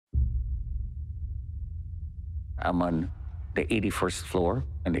I'm on the 81st floor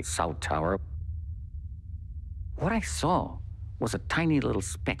in the South Tower. What I saw was a tiny little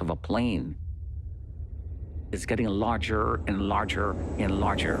speck of a plane. It's getting larger and larger and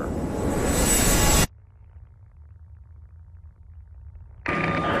larger.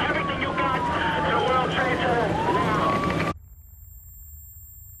 Everything you got to the World Trade Center now.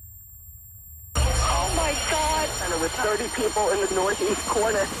 Oh my God! And there were 30 people in the northeast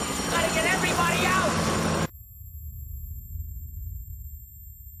corner. Gotta get everybody out!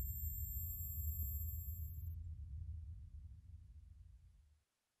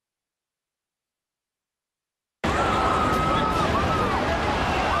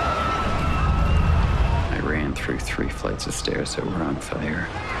 Through 3 flights of stairs that were on fire.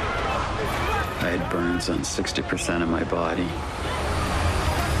 I had burns on 60% of my body.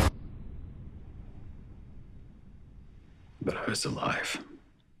 But I was alive.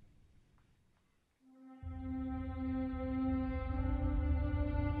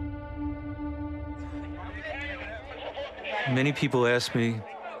 Many people ask me,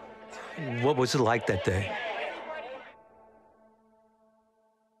 what was it like that day?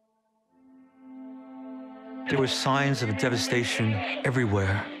 There were signs of devastation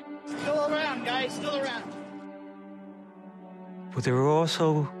everywhere. Still around, guys, still around. But there were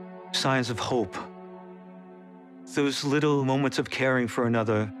also signs of hope. Those little moments of caring for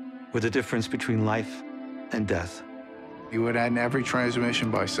another were the difference between life and death. He would end every transmission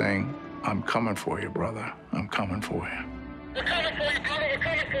by saying, "I'm coming for you, brother. I'm coming for you." We're coming for you, brother. We're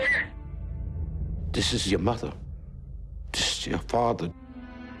coming for you. This is your mother. This is your father.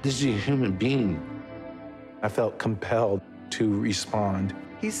 This is your human being. I felt compelled to respond.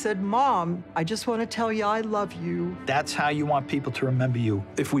 He said, "Mom, I just want to tell you I love you." That's how you want people to remember you.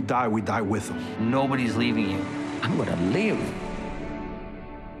 If we die with them. Nobody's leaving you. I'm gonna live.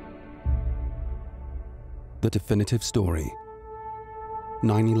 The definitive story.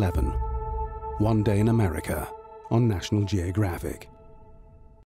 9/11. One Day in America on National Geographic.